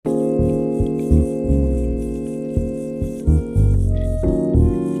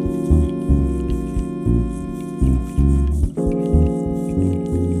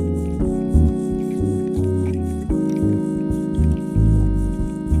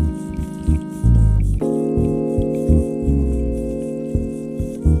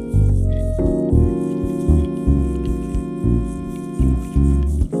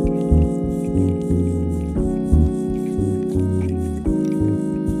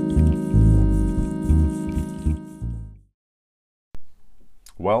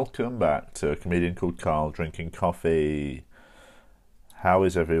welcome back to A Comedian Called Carl Drinking Coffee. How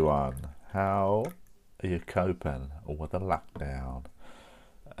is everyone? How are you coping with the lockdown?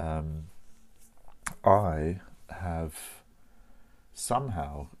 I have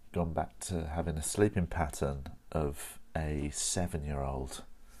somehow gone back to having a sleeping pattern of a 7-year-old.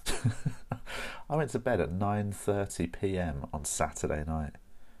 I went to bed at 9:30 p.m. on Saturday night.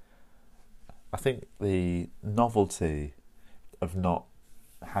 I think the novelty of not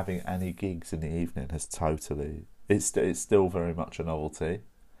having any gigs in the evening has totally... It's still very much a novelty.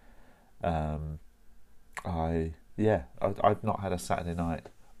 I've not had a Saturday night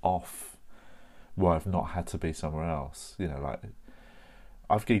off where I've not had to be somewhere else. You know, like,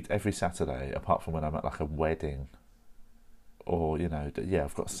 I've gigged every Saturday apart from when I'm at like a wedding or, you know,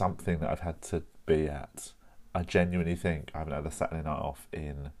 I've got something that I've had to be at. I genuinely think I haven't had a Saturday night off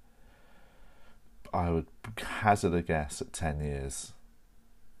in, I would hazard a guess, at 10 years.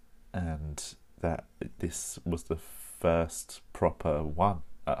 And that this was the first proper one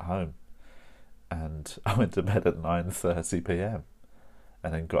at home. And I went to bed at 9:30 p.m.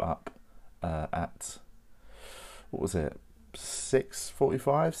 and then got up at, what was it,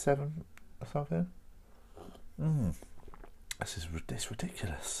 6:45, 7 or something? It's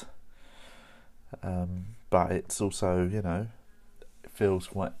ridiculous. But it's also, you know, it feels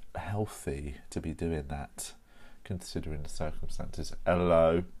quite healthy to be doing that, considering the circumstances.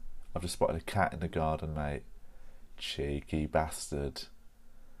 Hello, I've just spotted a cat in the garden, mate. Cheeky bastard.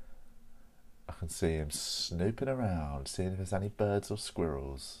 I can see him snooping around, seeing if there's any birds or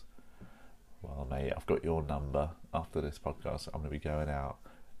squirrels. Well, mate, I've got your number. After this podcast, I'm going to be going out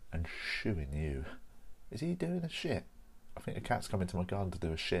and shooing you. Is he doing a shit? I think a cat's come into my garden to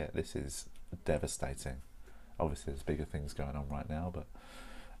do a shit. This is devastating. Obviously, there's bigger things going on right now, but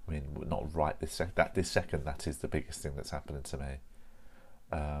I mean, not right this second. This second, that is the biggest thing that's happening to me.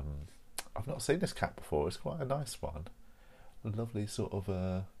 I've not seen this cat before. It's quite a nice one. A lovely sort of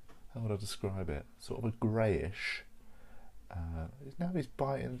how would I describe it? Sort of a greyish. Now he's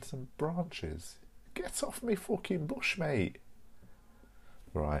biting some branches. Get off me fucking bush, mate.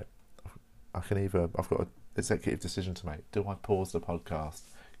 Right. I've got an executive decision to make. Do I pause the podcast,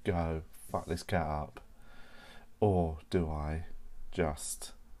 go, fuck this cat up? Or do I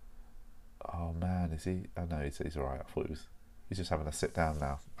just... Oh man, is he... Oh no, he's alright. I thought he's just having a sit down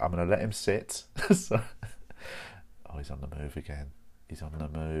now. I'm going to let him sit. Oh, he's on the move again. He's on the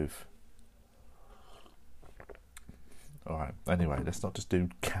move. Alright, anyway, let's not just do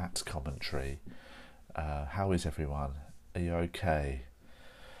cat commentary. How is everyone? Are you okay?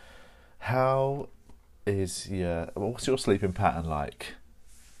 What's your sleeping pattern like?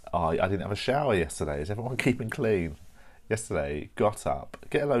 Oh, I didn't have a shower yesterday. Is everyone keeping clean? Yesterday, got up.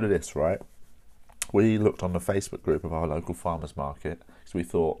 Get a load of this, right? We looked on the Facebook group of our local farmers market because we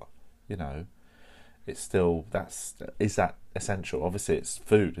thought, you know, it's still, is that essential? Obviously, it's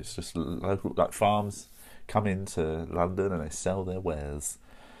food. It's just local, like, farms come into London and they sell their wares,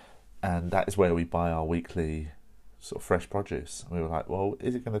 and that is where we buy our weekly sort of fresh produce. And we were like, well,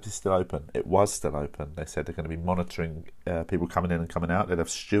 is it going to be still open? It was still open. They said they're going to be monitoring people coming in and coming out. They'd have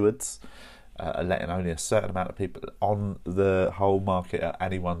stewards letting only a certain amount of people on the whole market at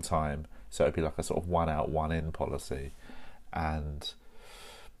any one time. So it'd be like a sort of one out, one in policy. And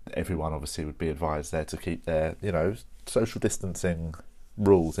everyone obviously would be advised there to keep their, you know, social distancing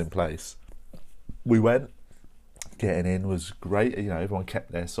rules in place. We went. Getting in was great. You know, everyone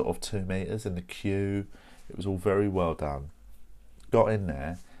kept their sort of 2 meters in the queue. It was all very well done. Got in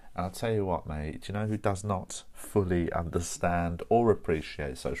there, and I'll tell you what, mate, do you know who does not fully understand or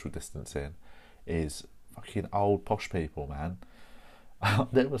appreciate social distancing? Is fucking old posh people, man.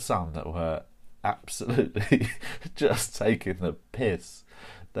 There were some that were absolutely just taking the piss.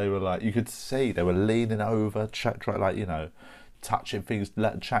 They were like, you could see they were leaning over, like, you know, touching things,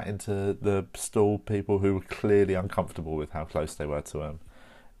 chatting to the stall people who were clearly uncomfortable with how close they were to them.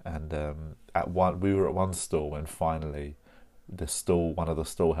 And we were at one stall when finally one of the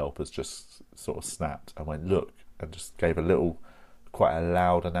stall helpers just sort of snapped and went, look, and just gave quite a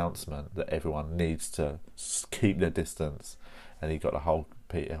loud announcement that everyone needs to keep their distance. And he got a whole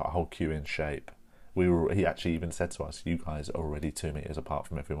queue in shape. He actually even said to us, you guys are already 2 meters apart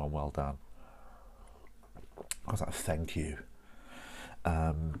from everyone, well done. I was like, thank you.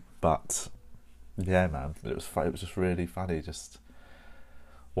 But yeah, man, it was just really funny, just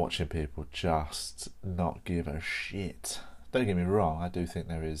watching people just not give a shit. Don't get me wrong, I do think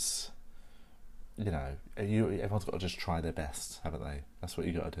there is, you know, everyone's got to just try their best, haven't they? That's what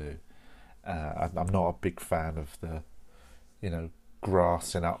you got to do. I'm not a big fan of the, you know,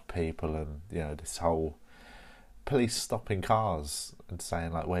 grassing up people and, you know, this whole police stopping cars and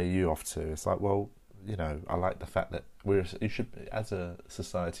saying like, "Where are you off to?" It's like, well, I like the fact that you should, as a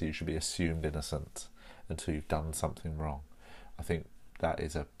society, you should be assumed innocent until you've done something wrong. I think that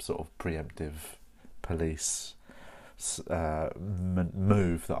is a sort of preemptive police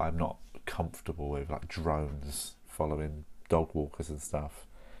move that I'm not comfortable with, like drones following dog walkers and stuff.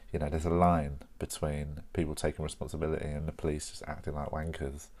 There's a line between people taking responsibility and the police just acting like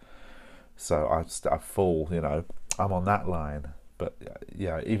wankers. So I fall, I'm on that line. But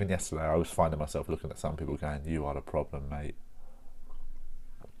yeah, even yesterday I was finding myself looking at some people going, "You are the problem, mate.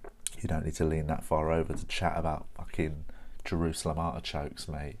 You don't need to lean that far over to chat about fucking Jerusalem artichokes,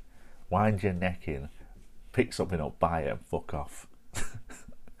 mate. Wind your neck in, pick something up, buy it and fuck off."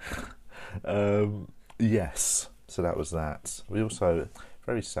 Yes, so that was that. We also,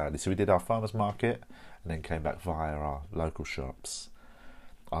 very sadly, we did our farmers market and then came back via our local shops.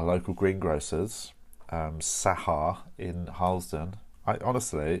 Our local greengrocers, Sahar in Harlesden.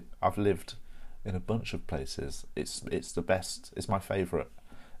 I've lived in a bunch of places. It's the best. It's my favourite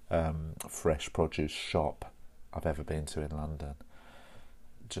fresh produce shop I've ever been to in London.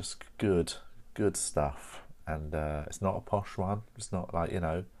 Just good stuff, and it's not a posh one. It's not like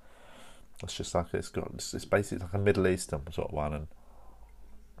It's just like it's basically like a Middle Eastern sort of one, and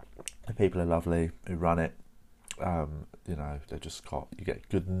the people are lovely who run it. They just you get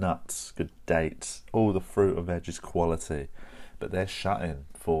good nuts, good dates, all the fruit and veg is quality. But they're shut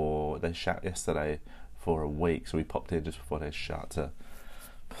yesterday for a week, so we popped in just before they shut to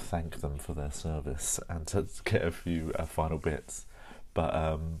thank them for their service and to get a few final bits.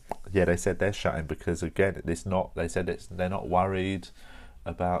 But they said they're shutting because again, they're not worried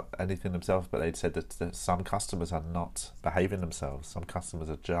about anything themselves, but they'd said that some customers are not behaving themselves. Some customers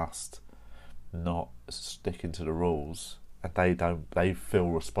are just not sticking to the rules, and they feel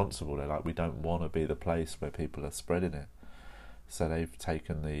responsible. They're like, we don't want to be the place where people are spreading it. So they've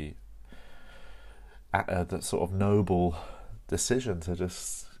taken the sort of noble decision to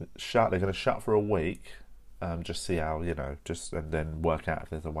just shut. They're going to shut for a week, just see how, and then work out if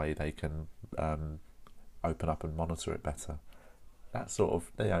there's a way they can open up and monitor it better. That sort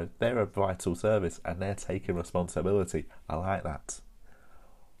of, they're a vital service and they're taking responsibility. I like that.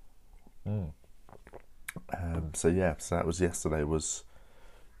 So that was yesterday. Was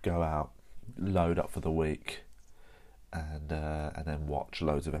go out, load up for the week, and then watch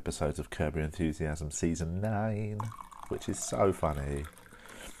loads of episodes of Curb Your Enthusiasm season 9, which is so funny.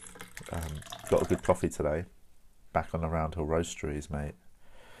 Got a good coffee today. Back on the Roundhill Roasteries, mate.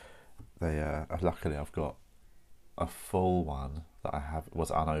 Luckily I've got a full one that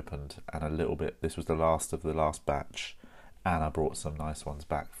was unopened, and a little bit. This was the last of the last batch, and I brought some nice ones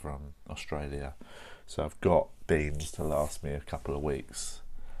back from Australia. So I've got beans to last me a couple of weeks,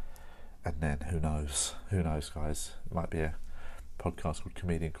 and then who knows, guys? It might be a podcast called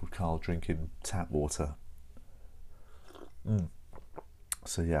Comedian called Carl Drinking Tap Water.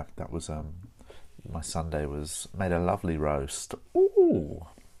 So yeah, that was my Sunday. Was made a lovely roast. Ooh,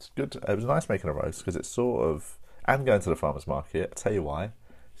 it's good. It was nice making a roast because it's sort of, and going to the farmers market. I'll tell you why,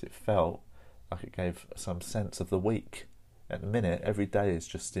 because it felt like it gave some sense of the week. At the minute, every day is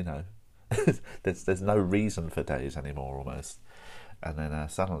just there's no reason for days anymore almost. And then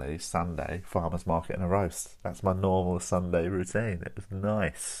suddenly Sunday, farmers market and a roast. That's my normal Sunday routine. It was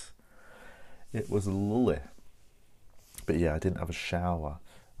nice. It was lovely. But yeah, I didn't have a shower.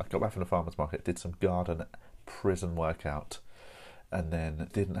 I got back from the farmers market, did some garden prison workout, and then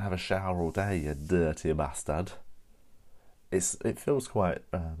didn't have a shower all day, you dirty bastard. It feels quite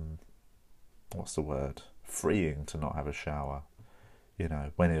what's the word? Freeing to not have a shower.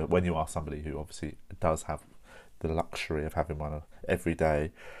 When you are somebody who obviously does have the luxury of having one every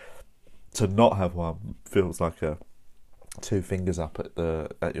day, to not have one feels like a two fingers up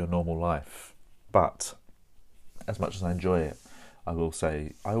at your normal life. But as much as I enjoy it, I will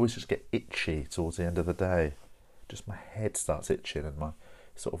say I always just get itchy towards the end of the day. Just my head starts itching, and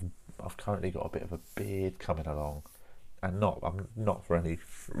I've currently got a bit of a beard coming along, and I'm not for any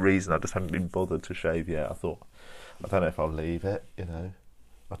reason. I just haven't been bothered to shave yet. I don't know if I'll leave it.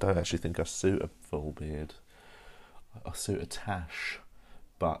 I don't actually think I suit a full beard. I suit a tash,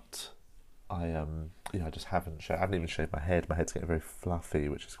 but I just haven't. I haven't even shaved my head. My head's getting very fluffy,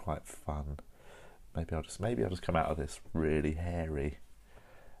 which is quite fun. Maybe I'll just come out of this really hairy.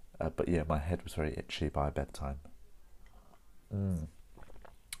 But yeah, my head was very itchy by bedtime.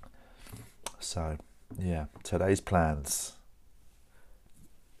 So yeah, today's plans.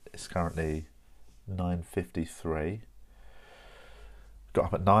 It's currently 9:53. Got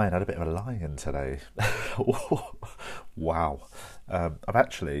up at 9. Had a bit of a lie-in today. Wow. I've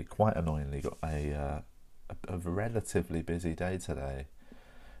actually quite annoyingly got a a relatively busy day today.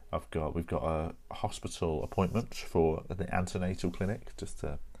 We've got a hospital appointment for the antenatal clinic, just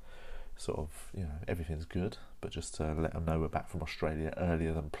to sort of, everything's good, but just to let them know we're back from Australia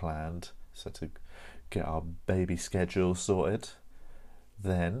earlier than planned, so to get our baby schedule sorted.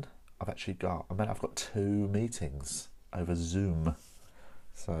 Then I've got 2 meetings over Zoom.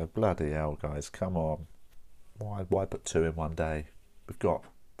 So bloody hell, guys, come on. Why put 2 in one day? We've got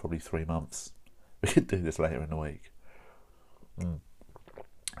probably 3 months. We could do this later in the week.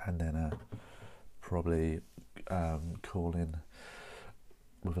 And then probably call in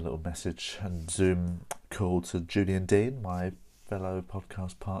with a little message and Zoom call to Julie and Dean, my fellow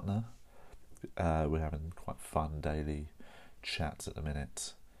podcast partner. We're having quite fun daily chats at the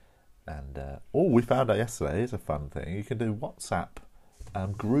minute. And we found out yesterday, is a fun thing. You can do WhatsApp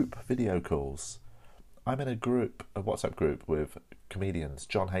group video calls. I'm in a WhatsApp group with comedians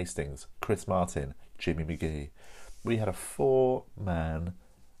John Hastings, Chris Martin, Jimmy McGee. We had a 4-man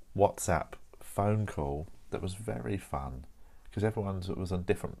WhatsApp phone call that was very fun because everyone was on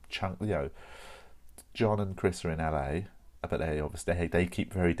different chunks. John and Chris are in LA, but they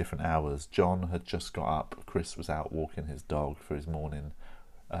keep very different hours. John had just got up. Chris was out walking his dog for his morning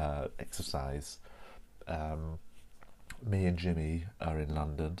exercise. Me and Jimmy are in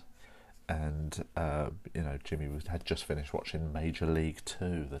London, and Jimmy had just finished watching Major League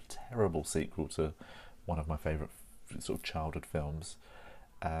 2, the terrible sequel to one of my favourite sort of childhood films,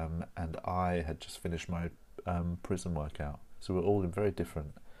 and I had just finished my prison workout. So we're all in very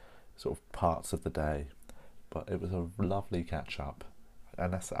different sort of parts of the day, but it was a lovely catch up.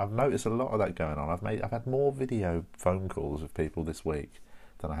 And I've noticed a lot of that going on. I've had more video phone calls with people this week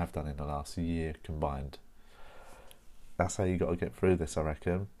than I have done in the last year combined. That's how you got to get through this, I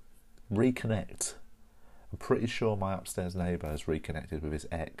reckon. Reconnect. I'm pretty sure my upstairs neighbour has reconnected with his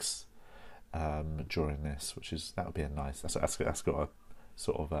ex during this, that would be a nice. That's got a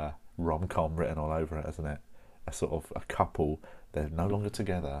sort of a rom-com written all over it, hasn't it? A sort of a couple. They're no longer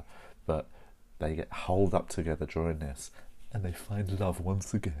together, but they get holed up together during this, and they find love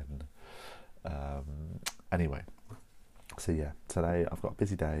once again. Anyway, so yeah, today I've got a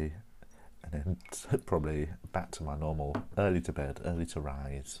busy day, and then probably back to my normal early to bed, early to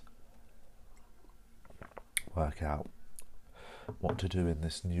rise, work out what to do in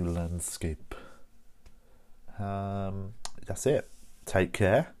this new landscape. That's it. Take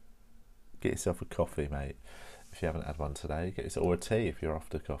care. Get yourself a coffee, mate, if you haven't had one today. Get yourself, or a tea if you're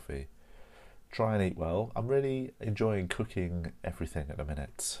after coffee. Try and eat well. I'm really enjoying cooking everything at the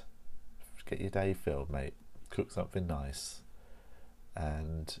minute. Get your day filled, mate. Cook something nice.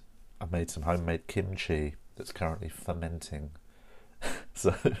 And I've made some homemade kimchi that's currently fermenting.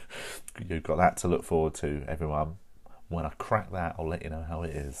 So you've got that to look forward to, everyone. When I crack that, I'll let you know how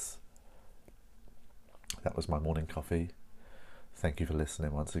it is. That was my morning coffee. Thank you for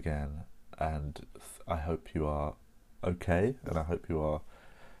listening once again. And I hope you are okay. And I hope you are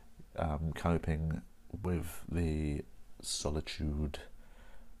coping with the solitude.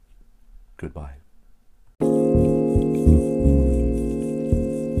 Goodbye.